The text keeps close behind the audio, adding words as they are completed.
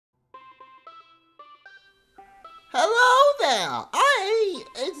Yeah,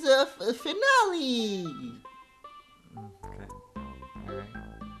 it's a finale. Okay.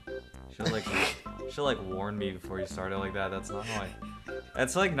 Alright. Should like warn me before you started like that. That's not how I.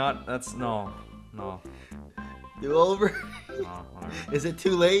 That's like not. That's no. Do over. No, whatever. Is it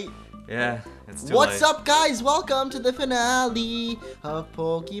too late? Yeah, it's too What's late. up, guys? Welcome to the finale of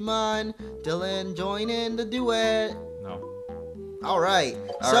Pokemon. Dylan, join in the duet. No. Alright,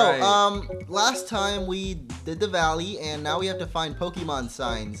 Alright. so, last time we did the valley, and now we have to find Pokemon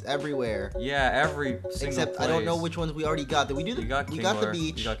signs everywhere. Yeah, every single Except, place. I don't know which ones we already got. Did we do the, You got we got the Kingler,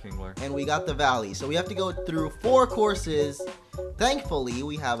 beach, You got Kingler. and we got the valley. So we have to go through 4 courses. Thankfully,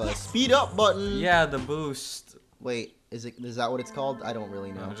 we have a speed up button. Yeah, the boost. Wait, is that what it's called? I don't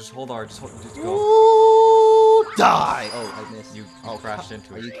really know. No, just hold R. Just go. Ooh, die! Oh, I missed. You oh, crashed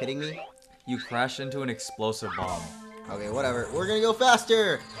into Are it. you kidding me? You crashed into an explosive bomb. Okay, whatever. We're gonna go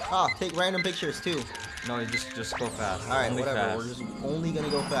faster. Ah, take random pictures too. No, you just go fast. All right, Only whatever. Fast. We're just only gonna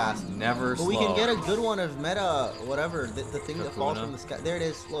go fast. Never But slow. we can get a good one of meta, whatever, the thing that falls Kakuna. from the sky. There it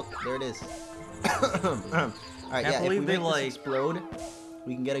is. Look, there it is. All right, yeah. If we believe they, make like- this explode,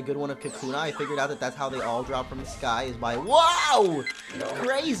 we can get a good one of Kakuna. I figured out that that's how they all drop from the sky is by wow,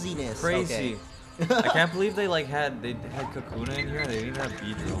 craziness. Crazy. Okay. I can't believe they had Kakuna in here. They didn't have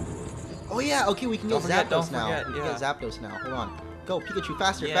Beedrill. Oh yeah. Okay, we can Don't get forget, Zapdos don't now. forget, We can yeah. get Zapdos now. Hold on. Go Pikachu,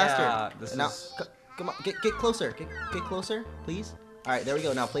 faster, Yeah, faster. this And now, is- come on, get closer. Get closer, please. All right, there we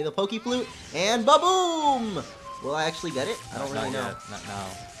go. Now play the Poke Flute and ba-boom! Will I actually get it? I don't really Not know. yet. Not now.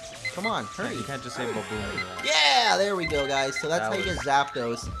 Come on, hurry. You can't just say Baboom. Yeah, there we go, guys. So that's That how you get was-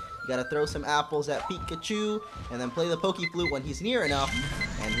 Zapdos. You gotta throw some apples at Pikachu, and then play the Poke Flute when he's near enough,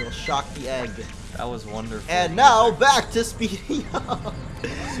 and he'll shock the egg. That was wonderful. And now back to speeding up.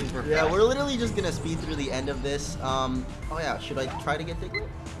 Super Yeah, fast. we're literally just gonna speed through the end of this. Oh yeah, should I try to get Diglett?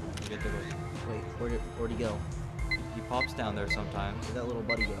 Get to it. Wait, where'd he go? He pops down there sometimes. Where'd that little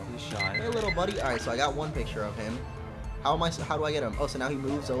buddy go? He's shy. Hey, little buddy. All right, so I got one picture of him. How do I get him? Oh, so now he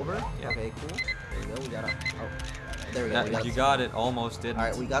moves over. Yeah. Okay, cool. There you go. We got him. Oh, there we go. That, you got it. Almost didn't. All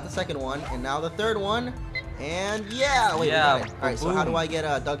right, we got the second one, and now the third one, and yeah, wait, Yeah, we got it. All right, so how do boom. I get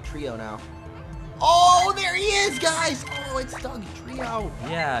Doug Trio now? Oh, there he is, guys! Oh, it's Doug Trio.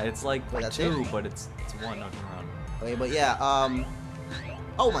 Yeah, it's like Wait, that's 2, it? but it's 1 not around. Okay, but yeah,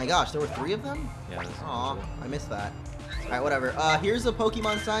 oh my gosh, there were 3 of them? Yeah. This is Aw, cool. I missed that. All right, whatever. Here's a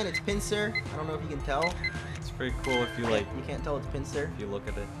Pokemon sign. It's Pinsir. I don't know if you can tell. It's pretty cool if you like. You can't tell it's Pinsir. If you look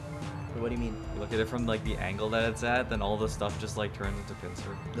at it. What do you mean? You look at it from like the angle that it's at, then all the stuff just like turns into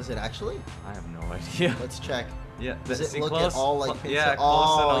Pinsir. Does it actually? I have no idea. Let's check. Yeah. Does it see, look close, at all like clo- Pinsir? Yeah, close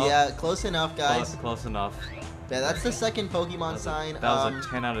oh, enough. yeah, close enough, guys. Close enough. Yeah, that's the second Pokemon sign. That was a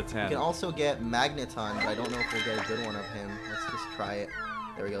 10 out of You 10. can also get Magneton, but I don't know if we'll get a good one of him. Let's just try it.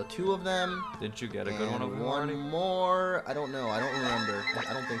 There we go, 2 of them. Didn't you get a good one of And them one already? more. I don't know. I don't remember.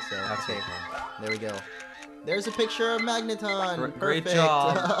 I don't think so. That's okay. okay. There we go. There's a picture of Magneton. Great Perfect.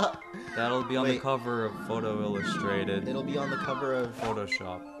 job. That'll be on the Wait. cover of Photo Illustrated. It'll be on the cover of.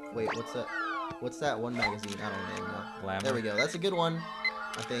 Photoshop. Wait, what's that? What's that one magazine? I don't even know. Glamour. There we go. That's a good one,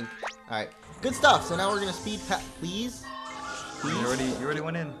 I think. All right, good stuff. So now we're gonna speed past. Please. Please. You already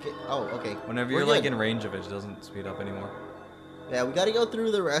went in. Okay. Oh, okay. Whenever We're you're like good. in range of it, it doesn't speed up anymore. Yeah, we got to go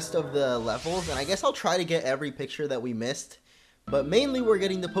through the rest of the levels, and I guess I'll try to get every picture that we missed. But mainly we're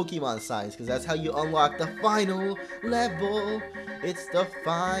getting the Pokemon signs, because that's how you unlock the final level. It's the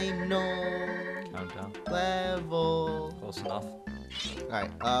final Countdown. level. Close enough. Alright,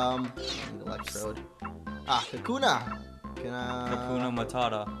 need Electrode. Ah, Kakuna! Kakuna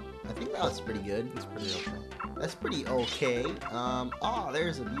Matata. I think that was pretty good. It's pretty okay. That's pretty okay. Oh,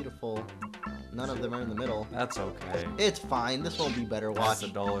 there's a beautiful... None of them are in the middle. That's okay. It's fine. This won't be better. Watch.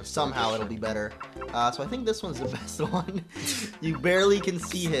 That's $1 Somehow it'll be better. So I think this one's the best one. You barely can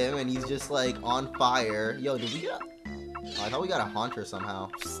see him, and he's just like on fire. Yo, did we get? Oh, I thought we got a Haunter somehow.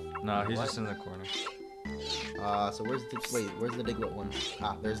 No, he's What? just in the corner. So where's the Diglett one?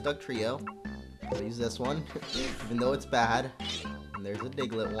 Ah, there's Duck Trio. I'll use this one, even though it's bad. And there's a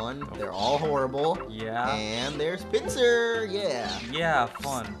Diglett one. They're all horrible. Yeah. And there's Pinsir. Yeah. Yeah,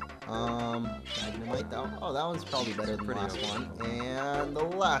 fun. Magnemite. That one's probably better than the Pretty last okay. one. And the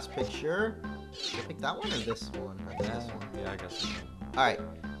last picture. Should I pick that one or this one? I think this one. Yeah, I guess. So. Alright.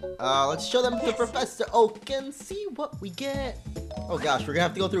 Let's show them to Professor Oak and see what we get. Oh gosh, we're gonna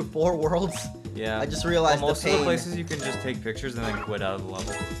have to go through 4 worlds. Yeah. I just realized Well, most the of pain. the places you can just take pictures and then quit out of the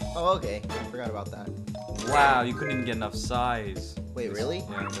level. Oh, okay. I forgot about that. Wow, you couldn't even get enough size. Wait, really?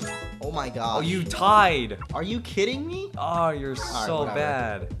 Yeah. Oh my gosh. Oh, you tied. Are you kidding me? Oh, you're Alright, so whatever.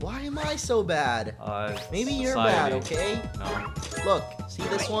 bad. Why am I so bad? Maybe you're society. bad, okay? No. Look, see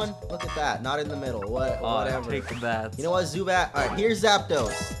this one? Look at that. Not in the middle. Whatever. Take that. You know what, Zubat? Alright, here's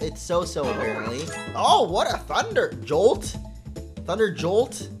Zapdos. It's so apparently. Oh, what a Thunder Jolt! Thunder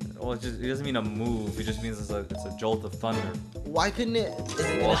Jolt? Well, it doesn't mean a move. It just means it's a jolt of thunder. Why couldn't it? Is it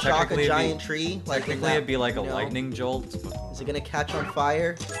gonna Well, shock a technically giant tree? Like in Technically, that, it'd be like a you know? lightning jolt. Is it gonna catch on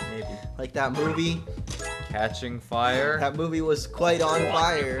fire? Maybe. Like that movie? Catching fire. That movie was quite on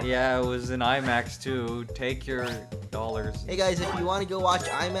fire. Yeah, it was in IMAX too. Take your dollars. Hey guys, if you want to go watch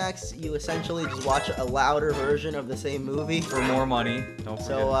IMAX, you essentially just watch a louder version of the same movie. For more money. Don't forget.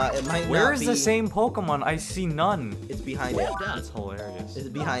 So it might Where not is be... the same Pokemon? I see none. It's behind it. That's hilarious. It's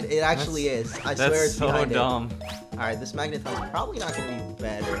behind it. It actually is. I That's swear it's so behind dumb. it. Alright, this Magneton's probably not going to be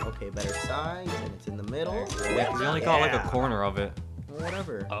better. Okay, better size, and it's in the middle. Yeah, because you only caught like a Yeah. corner of it.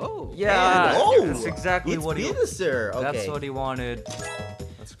 Whatever. Oh. Yeah, Oh, that's exactly it's what he. Venusaur. Okay. That's what he wanted.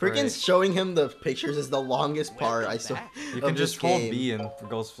 That's Freaking great. showing him the pictures is the longest part I saw. You of can this just hold game. B and it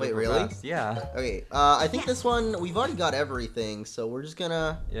goes Wait, super really? fast. Yeah. Okay, I think this one we've already got everything, so we're just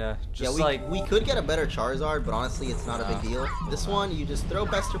gonna. Yeah. Just Yeah, like. we could get a better Charizard, but honestly, it's not a big deal. This one, you just throw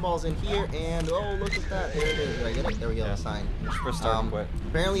Pester Balls in here, and oh, look at that! There it is. Did I get it? There we go. Yeah. Sign. Just press start and quit.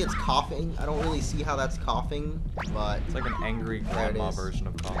 Apparently, it's coughing. I don't really see how that's coughing, but It's like an angry There it grandma is. version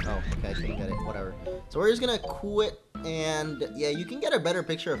of coffee. oh, okay, I couldn't get it. Whatever. So we're just gonna quit, and yeah, you can get a better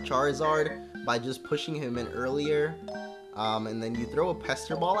picture of Charizard by just pushing him in earlier. And then you throw a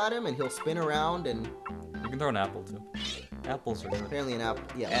Pester Ball at him, and he'll spin around, and You can throw an apple too. Apples are good. apparently an apple.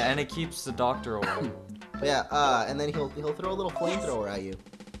 Yeah. And it keeps the doctor away. But yeah, and then he'll throw a little flamethrower at you.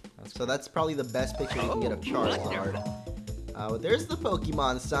 So that's probably the best picture you can get of Charizard. There's the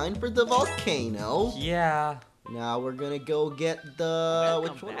Pokemon sign for the volcano. Yeah. Now we're gonna go get the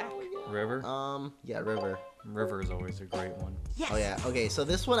which one? River. Yeah, River. River is always a great one. Oh yeah. Okay, so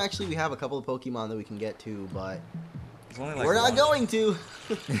this one actually we have a couple of Pokemon that we can get to, but It's only like we're not one. going to.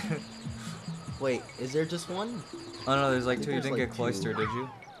 Wait, is there just one? Oh no, there's like I think two. You there's didn't like get Cloyster, two. did you?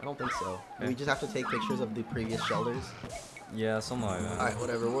 I don't think so. Okay. We just have to take pictures of the previous shelters. Yeah, something like that. All right,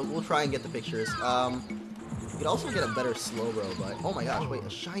 whatever. We'll try and get the pictures. You could also get a better Slowbro, but oh my gosh, wait, a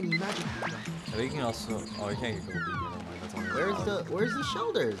shiny magic. I think you can also. Oh, you can't get Gold Beam. Never mind. That's only Where's the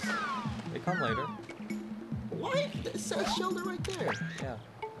shelters? They come later. What? It says shelter right there. Yeah.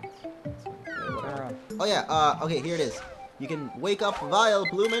 Okay, whatever. Turn around. Oh yeah. Okay, here it is. You can wake up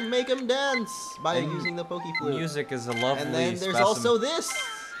Vileplume and make him dance by And using the Pokeflute. Music is a lovely. And then there's specimen. also this,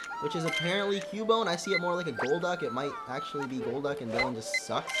 which is apparently Cubone. I see it more like a Golduck. It might actually be Golduck, and Dylan just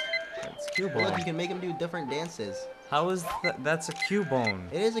sucks. It's But look, you Cubone. can make him do different dances. How is that? That's a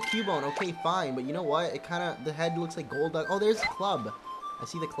Cubone. It is a Cubone. Okay, fine. But you know what? It kind of the head looks like Golduck. Oh, there's the club. I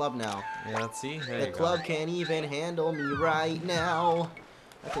see the club now. Yeah, let's see. There The you club go. can't even handle me right now.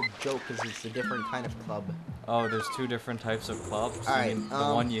 That's a joke because it's a different kind of club. Oh, there's two different types of clubs. You Alright, mean the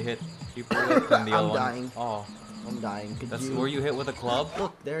one you hit people with and the I'm other dying. one. Oh, I'm dying. Could that's you... where you hit with a club.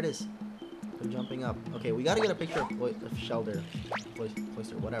 Look, there it is. They're jumping up. Okay, we gotta get a picture of Shelter.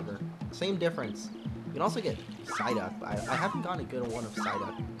 Cloyster, whatever. Same difference. You can also get Psyduck, but I haven't gotten a good one of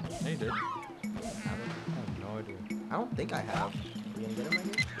Psyduck. Yeah, you did. Haven't? I have no idea. I don't think I have. Are we gonna get him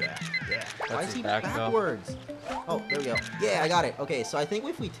right here? Yeah. Why is his he back, though. backwards? Oh, there we go. Yeah, I got it. Okay, so I think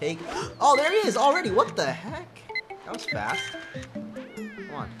if we take... Oh, there he is already. What the heck? That was fast.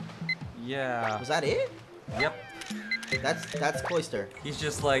 Come on. Yeah. Was that it? Yep. That's Cloyster. He's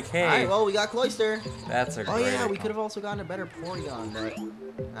just like, hey, Alright, well, we got Cloyster. that's a Oh great yeah, we account. could have also gotten a better Porygon,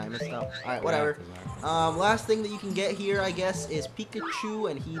 but I messed up. Alright, Yeah, whatever. it doesn't matter. Last thing that you can get here, I guess, is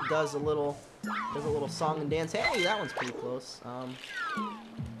Pikachu, and he does a little song and dance. Hey, that one's pretty close. Come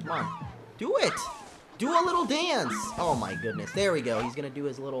on, do it. Do a little dance. Oh my goodness, there we go. He's gonna do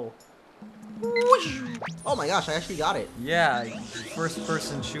his little. Whoosh. Oh my gosh, I actually got it. Yeah,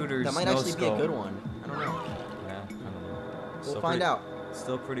 first-person shooters. That might no actually be a scope. good one. I don't know. Yeah, I don't know. We'll Still find pretty- out.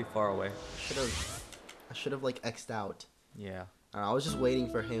 Still pretty far away. I should have like X'd out. Yeah. I don't know, I was just waiting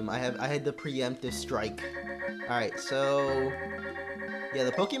for him. I had the preemptive strike. Alright, so yeah,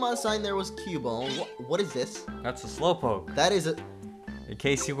 the Pokemon sign there was Cubone. What is this? That's a Slowpoke. That is a In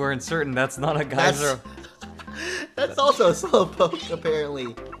case you weren't certain, that's not a geyser. that's also a Slowpoke,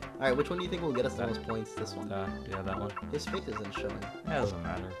 apparently. Alright, which one do you think will get us the most points? This one. Yeah, that one. His face isn't showing. Yeah, it doesn't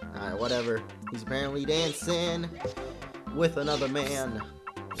matter. Alright, whatever. He's apparently dancing with another man.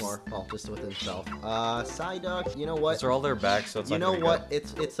 Or, well, just with himself. Psyduck, you know what? Those are all their backs, so it's You not know gonna be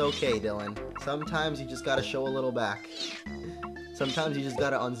what? It's okay, Dylan. Sometimes you just gotta show a little back. Sometimes you just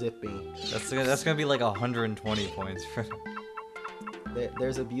gotta unzip me. That's gonna be like 120 points.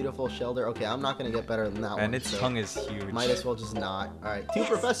 There's a beautiful Shelder. Okay, I'm not gonna get better than that one. And its tongue is huge. Might as well just not. Alright, to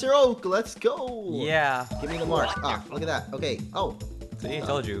Professor Oak, let's go! Yeah. Give me the mark. Ah, look at that. Okay. Oh. See, I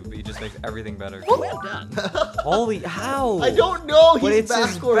told you, he just makes everything better. Well done. Holy, how? I don't know. But He's it's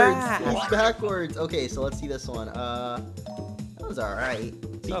his backwards. back. He's backwards. Okay, so let's see this one. That was alright.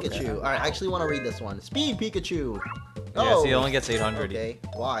 Pikachu. Okay. Alright, I actually want to read this one. Speed Pikachu. Yeah, Oh. see, he only gets 800. Okay.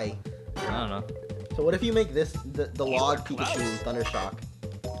 Why? I don't know. So what if you make this the log Pikachu Thundershock?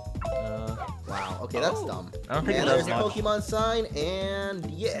 Wow. Okay, that's dumb. I don't think And it does there's a much. Pokemon sign, and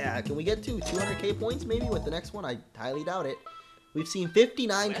yeah, can we get to 200k points maybe with the next one? I highly doubt it. We've seen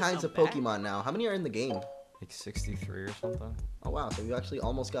 59 kinds of Pokemon now. How many are in the game? Like 63 or something. Oh wow, so you actually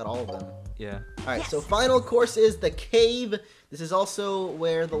almost got all of them. Yeah. Alright, so final course is the cave. This is also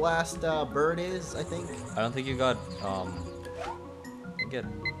where the last bird is, I think. I don't think you got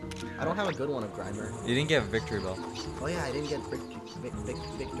I don't have a good one of Grimer. you didn't get Victory Bell. Oh yeah, I didn't get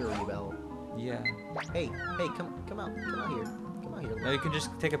Victory Bell. Yeah. Hey, come out here. Come out here. No, you can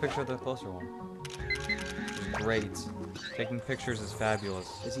just take a picture of the closer one. Great. Taking pictures is fabulous.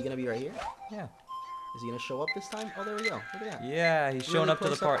 Is he gonna be right here? Yeah. Is he gonna show up this time? Oh, there we go. Look at that. Yeah, he's showing Really up to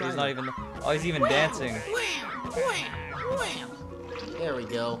the close up part. He's not Grimer. even. Oh, he's even dancing. There we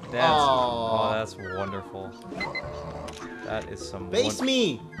go. That's, oh, that's wonderful. That is some. Face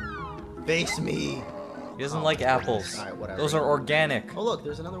me! Face me! He doesn't like apples. Alright, whatever. Those are organic. Oh look,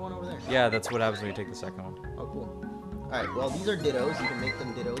 there's another one over there. Yeah, that's what happens when you take the second one. Oh cool. Alright, well these are dittos. You can make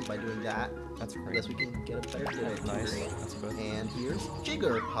them dittos by doing that. That's I great. guess we can get a better ditto. That's nice. That's good. And here's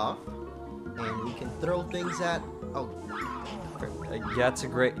Jigglypuff. And we can throw things at... Oh. Yeah, it's a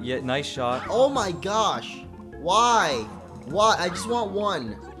great. Yeah, nice shot. Oh my gosh! Why? Why? I just want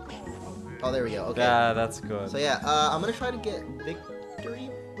one. Oh, there we go. Okay. Yeah, that's good. So yeah, I'm gonna try to get Victory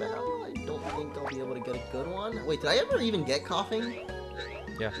Bell. I don't think I'll be able to get a good one. Wait, did I ever even get coughing?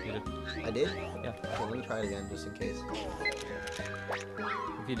 Yeah, you did. I did? Yeah. Okay, let me try it again just in case.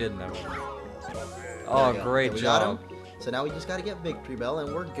 If you didn't, never. There Oh, we go. great Okay, we got job. him. So now we just gotta get Victory Bell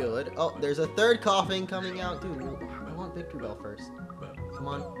and we're good. Oh, there's a third coughing coming out. Dude, I want Victory Bell first. Come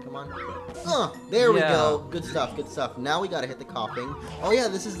on, come on. There we Yeah. go. Good stuff, good stuff. Now we gotta hit the coughing. Oh yeah,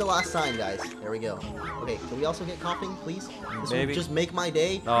 this is the last sign, guys. There we go. Okay, can we also get coughing, please? This Maybe. will just make my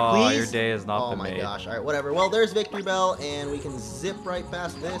day. Oh, please? your day has not Oh been my made. gosh. Alright, whatever. Well, there's Victory Bell, and we can zip right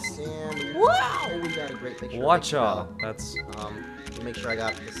past this, and wow, we got a great picture of Watch Victory out. Bell. That's. Let me make sure I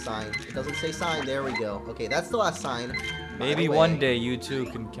got the sign. It doesn't say sign. There we go. Okay, that's the last sign. By Maybe the one way. day you two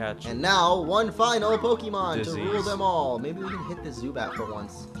can catch And now, one final Pokemon to rule Disease. them all. Maybe we can hit this Zubat for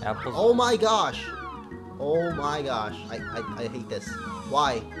once. apples. Oh my gosh. Oh my gosh. I hate this.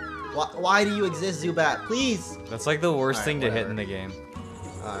 Why? Why do you exist, Zubat? Please. That's like the worst Alright, thing to hit whatever. in the game.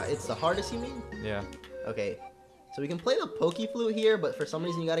 It's the hardest, you mean? Yeah. Okay. So we can play the Pokeflute here, but for some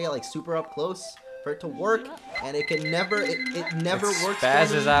reason you gotta get like super up close for it to work, and it can never, it never works for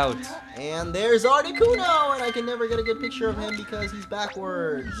Spazzes me. out. And there's Articuno, and I can never get a good picture of him because he's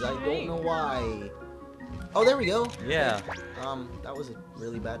backwards. I don't know why. Oh, there we go. Yeah, That was a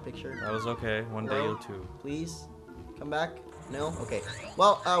really bad picture. that was okay. One day Hello? you'll too. Please, come back. No? Okay.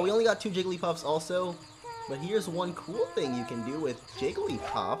 Well, we only got 2 Jigglypuffs also, but here's one cool thing you can do with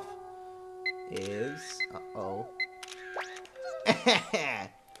Jigglypuff is... Uh-oh.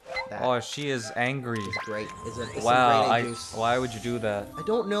 That Oh, she is angry. is great. It's Wow, some great juice. why would you do that? I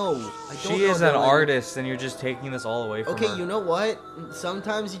don't know. She is an artist, and you're just taking this all away from her. Okay, you know what?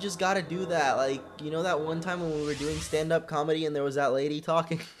 Sometimes you just gotta do that. Like, you know that one time when we were doing stand-up comedy and there was that lady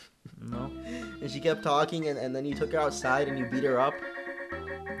talking? No. And she kept talking and then you took her outside and you beat her up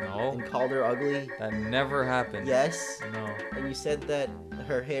No. and called her ugly? That never happened. Yes? No. And you said that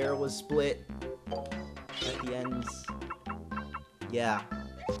her hair was split at the ends. Yeah.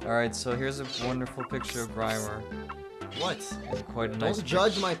 Alright, so here's a wonderful picture of Grimer. What? And quite a nice Don't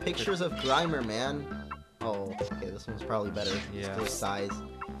judge my pictures of Grimer, man. Oh, okay, this one's probably better. Yeah. Just for size.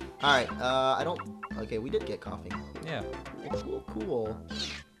 Alright, I don't... Okay, we did get coughing. Yeah. Cool, cool.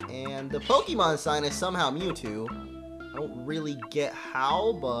 And the Pokemon sign is somehow Mewtwo. I don't really get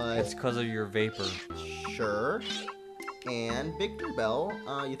how, but It's because of your vapor. sure. And Victory Bell.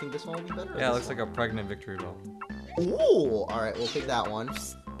 You think this one will be better? or Yeah, it this looks like a pregnant Victory Bell. one? Ooh! Alright, we'll pick that one.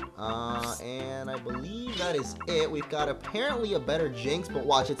 And I believe that is it. We've got apparently a better Jinx, but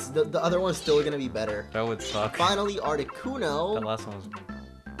watch, it's the other one's still gonna be better. That would suck. Finally, That Articuno. last one was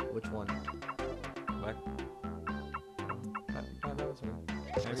good. Which one? Back. That was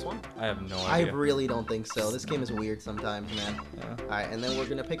good. This one? I have no I idea. really don't think so. This game is weird sometimes, man. Yeah. Alright, and then we're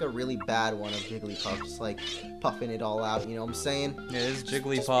gonna pick a really bad one of Jigglypuff, just like puffing it all out, you know what I'm saying? Yeah, it is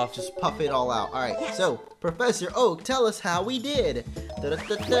Jigglypuff. Just puff it all out. Alright, so, Professor Oak, tell us how we did.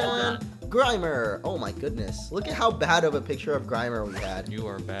 Da-da-da-da. Grimer. Oh my goodness. Look at how bad of a picture of Grimer we had. You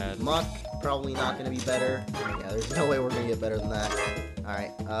are bad. Muck, probably not gonna be better. Yeah, there's no way we're gonna get better than that.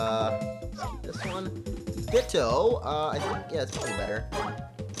 Alright, this one. Ditto. I think, yeah, it's probably better.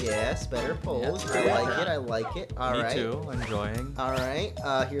 Yes, better pose. Yeah. I like it. Alright. Me too, enjoying. Alright,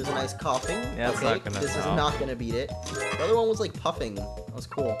 here's a nice coughing. Yeah, it's okay, not gonna this is count. not gonna beat it. The other one was like puffing. That was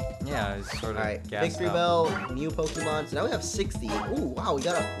cool. Yeah, it's sort of Alright, gassed Victory out. Bell, new Pokemon. So now we have 60. Ooh, wow, we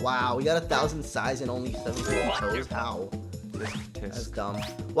got 1,000 size and only 17 toes. How? That's dumb.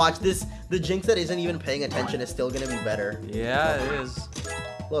 Watch this. The Jinx that isn't even paying attention is still gonna be better. Yeah, it is.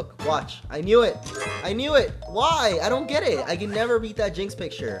 Look, watch. I knew it. I knew it. Why? I don't get it. I can never beat that Jinx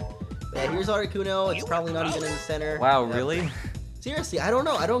picture. Yeah, here's Articuno. It's probably not even in the center. Wow, Yeah. really? Seriously, I don't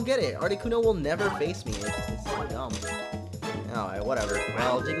know. I don't get it. Articuno will never face me. It's so dumb. Alright, whatever.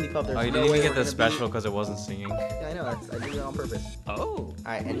 Well, Jigglypuff, there's Oh, you no didn't way even get we're the gonna special beat- because it wasn't singing. Yeah, I know. I did it on purpose. Oh.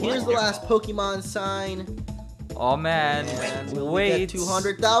 Alright, and here's the last Pokemon sign. Oh man. And will we Wait. get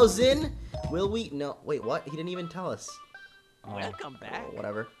 200,000? Will we? No. Wait, what? He didn't even tell us. Oh. Welcome back. Oh,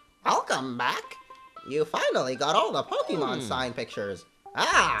 whatever. Welcome back. You finally got all the Pokemon sign pictures.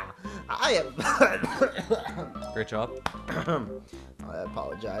 Ah, I am. Great job. I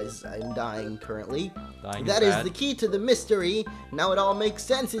apologize. I'm dying currently. Dying That is bad. the key to the mystery. Now it all makes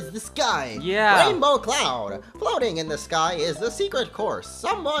sense. Is the sky? Yeah. Rainbow cloud floating in the sky is the secret course.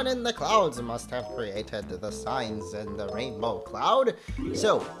 Someone in the clouds must have created the signs in the rainbow cloud.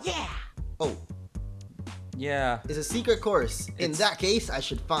 So, Yeah. oh, Yeah. it's a secret course. In It's- that case, I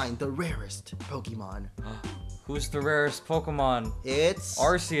should find the rarest Pokemon. Who's the rarest Pokemon? It's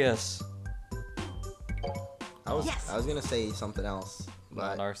Arceus. I was Yes. gonna say something else,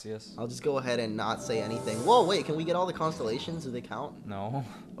 Not but Arceus. I'll just go ahead and not say anything. Whoa, wait, can we get all the constellations? Do they count? No.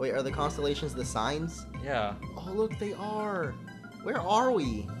 Wait, are the constellations the signs? Yeah. Oh, look, they are. Where are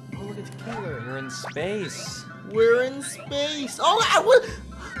we? Oh, look, it's Killer. You're in space. We're in space. Oh, what?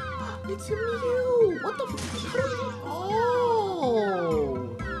 It's a Mew. What the?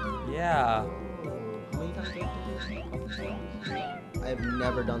 Oh. Yeah. How many times do I have to do this? I've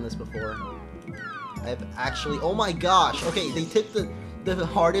never done this before. I've actually. Oh my gosh. Okay, they took the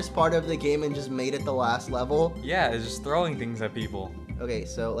hardest part of the game and just made it the last level. Yeah, it's just throwing things at people. Okay,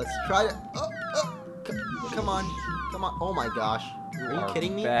 so let's try to. Come on, come on. Oh my gosh. Are you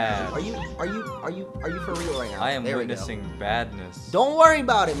kidding me? Bad. Are you for real right now? I am There we go. witnessing badness. Don't worry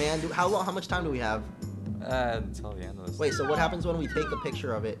about it, man. How much time do we have? Until the end of this. Wait, so what happens when we take a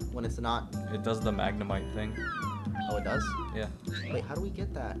picture of it when it's not? It does the Magnemite thing. Oh, it does? Yeah. Wait, how do we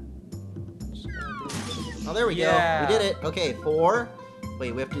get that? Oh, there we Yeah. go. We did it. Okay, 4.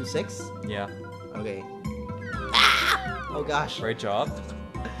 Wait, we have to do 6? Yeah. Okay. Ah! Oh gosh. Great job.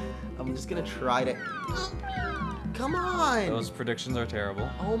 I'm just gonna try to. Come on. Those predictions are terrible.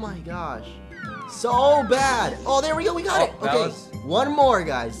 Oh my gosh. So bad. Oh, there we go. We got it. Oh, that Okay. was- One more,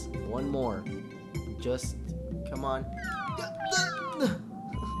 guys. One more. Just come on.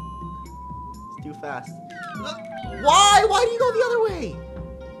 It's too fast. Why? Why do you go the other way?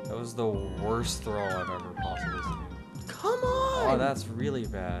 That was the worst throw I've ever possibly seen. Come on. Oh, that's really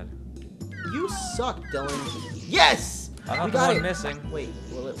bad. You suck, Dylan. Yes! I'm not We the got one it. missing. Wait,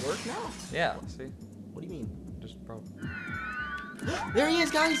 will it work now? Yeah, see? What do you mean? Just probably. There he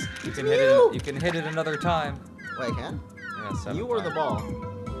is, guys. You It's can Mew. hit it. You can hit it another time. Wait, I can? Yeah, 7 You or the times. ball?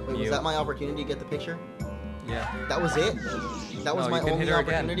 Wait, was You. that my opportunity to get the picture? Yeah. That was it? That was No, my you can only hit her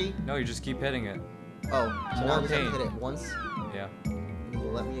opportunity? Again. No, you just keep hitting it. Oh, so now More I just have to pain. hit it once? Yeah. And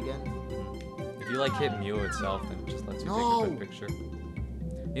you'll let me again? If you like hit Mew itself, then it just lets you No. take a good picture.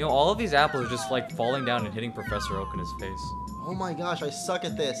 You know, all of these apples are just like falling down and hitting Professor Oak in his face. Oh my gosh, I suck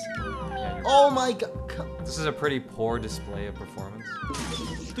at this. Yeah, you're- Oh my god. This is a pretty poor display of performance.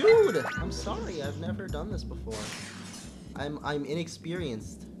 Dude, I'm sorry. I've never done this before. I'm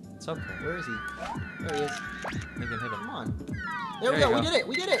inexperienced. It's okay. Where is he? There he is. You can hit Come him. on. There we There go. you We go. did it.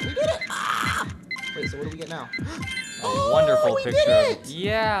 We did it. We did it. Ah! Wait, so what do we get now? A wonderful we picture. did of it!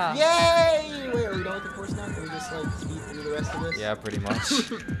 Yeah. Yay! Wait, are we done with the course now? Can we just like speed through the rest of this? Yeah, pretty much.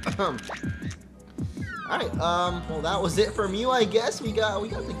 Alright, well that was it from you, I guess. We got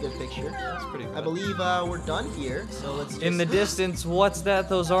the good picture. That's pretty good. I believe we're done here, so let's just... In the distance, what's that?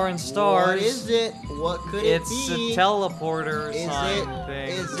 Those orange stars. What is it? What could It's it be? a teleporter is sign thing.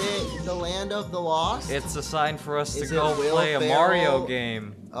 Is it the land of the lost? It's a sign for us to Is it go Will play a Ferrell? Mario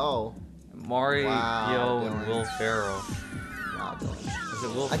game. Oh. Mario Wow, and Dylan. Will Ferrell. Wow, Dylan. Is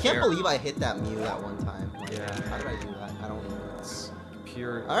it a little I can't fair? believe I hit that Mew that one time. Like, Yeah. How did I do that? I don't know. It's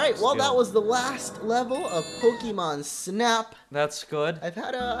pure. Alright, well that skill. was the last level of Pokemon Snap. That's good. I've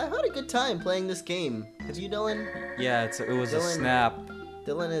had a good time playing this game. Have you, Dylan? Yeah, it was a Dylan- snap.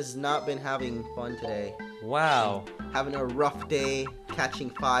 Dylan has not been having fun today. Wow. Having a rough day, catching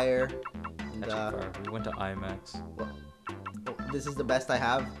fire. And, Catching fire. We went to IMAX. this is the best I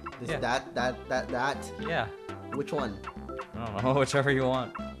have. Yeah. That. Yeah. Which one? I don't know. Whichever you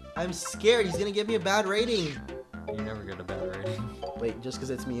want. I'm scared. He's gonna give me a bad rating. You never get a bad rating. Wait, just because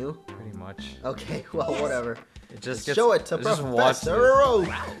it's Mew? Pretty much. Okay, well, whatever. It just Let's gets. show it to just watch Professor this.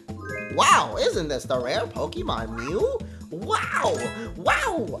 Oak. Wow, isn't this the rare Pokemon Mew? Wow!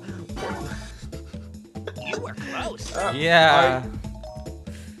 Wow! You were close. Yeah.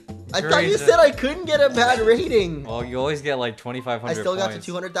 I thought you said I couldn't get a bad rating. Well, you always get like 2,500 I still got to points.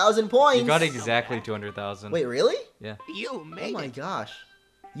 200,000 points. You got exactly 200,000. Wait, really? Yeah. You Oh made my it. gosh.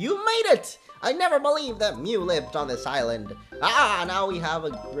 You made it! I never believed that Mew lived on this island. Ah, now we have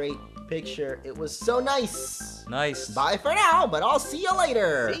a great picture. It was so nice. Nice. Bye for now, but I'll see you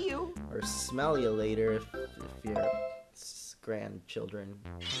later. See you. Or smell you later if you're grandchildren.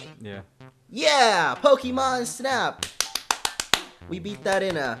 Yeah. Yeah! Pokemon Snap! We beat that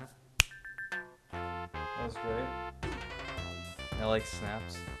in a... That was great. I like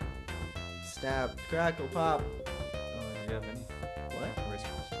snaps. Snap, crackle, pop. Oh, do you have any? What? Rice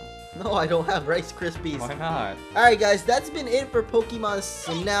Krispies? No, I don't have Rice Krispies. Why not? Alright guys, that's been it for Pokemon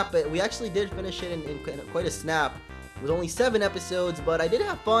Snap. We actually did finish it in quite a snap. It was only 7 episodes, but I did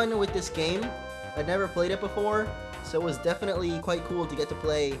have fun with this game. I'd never played it before, so it was definitely quite cool to get to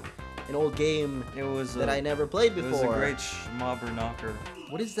play an old game It was that I never played It before. was a great schmobber knocker.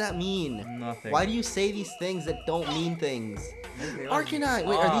 What does that mean? Nothing. Why do you say these things that don't mean things? They all- Arcanine!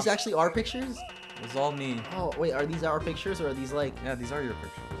 Wait, are these actually our pictures? It was all me. Oh, wait, are these our pictures or are these like... Yeah, these are your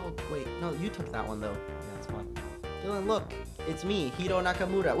pictures. Oh, wait, no, you took that one though. Yeah, it's fine. Dylan, look, it's me, Hiro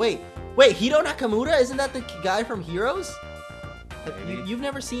Nakamura. Wait, Hiro Nakamura? Isn't that the guy from Heroes? Maybe. You've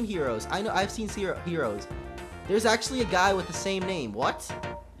never seen Heroes. I know, I've seen Heroes. There's actually a guy with the same name. What?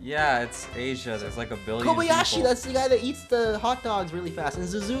 Yeah, it's Asia. There's like a billion Kobayashi, people. that's the guy that eats the hot dogs really fast. And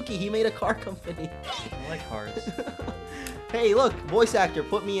Suzuki, he made a car company. I like cars. Hey, look, voice actor,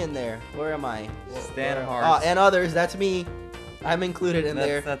 put me in there. Where am I? Stan Where- Hart. Oh, and others, that's me. I'm included in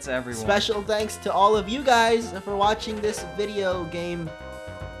there. That's everyone. Special thanks to all of you guys for watching this video game.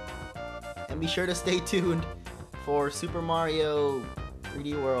 And be sure to stay tuned for Super Mario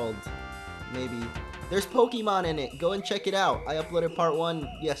 3D World. Maybe. There's Pokemon in it. Go and check it out. I uploaded part 1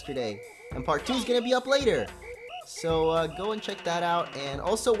 yesterday. And part 2 is going to be up later. So go and check that out. And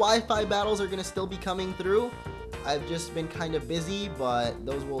also Wi-Fi battles are going to still be coming through. I've just been kind of busy, but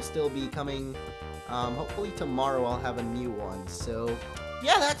those will still be coming. Hopefully tomorrow I'll have a new one. So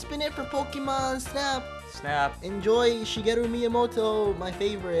yeah, that's been it for Pokemon Snap. Snap. Enjoy Shigeru Miyamoto, my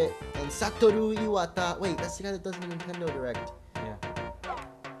favorite, and Satoru Iwata. Wait, that's the guy that does the Nintendo Direct. Yeah.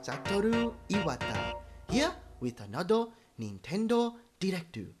 Satoru Iwata, here with another Nintendo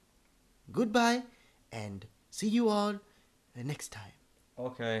Direct. Goodbye, and see you all next time.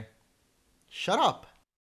 Okay. Shut up.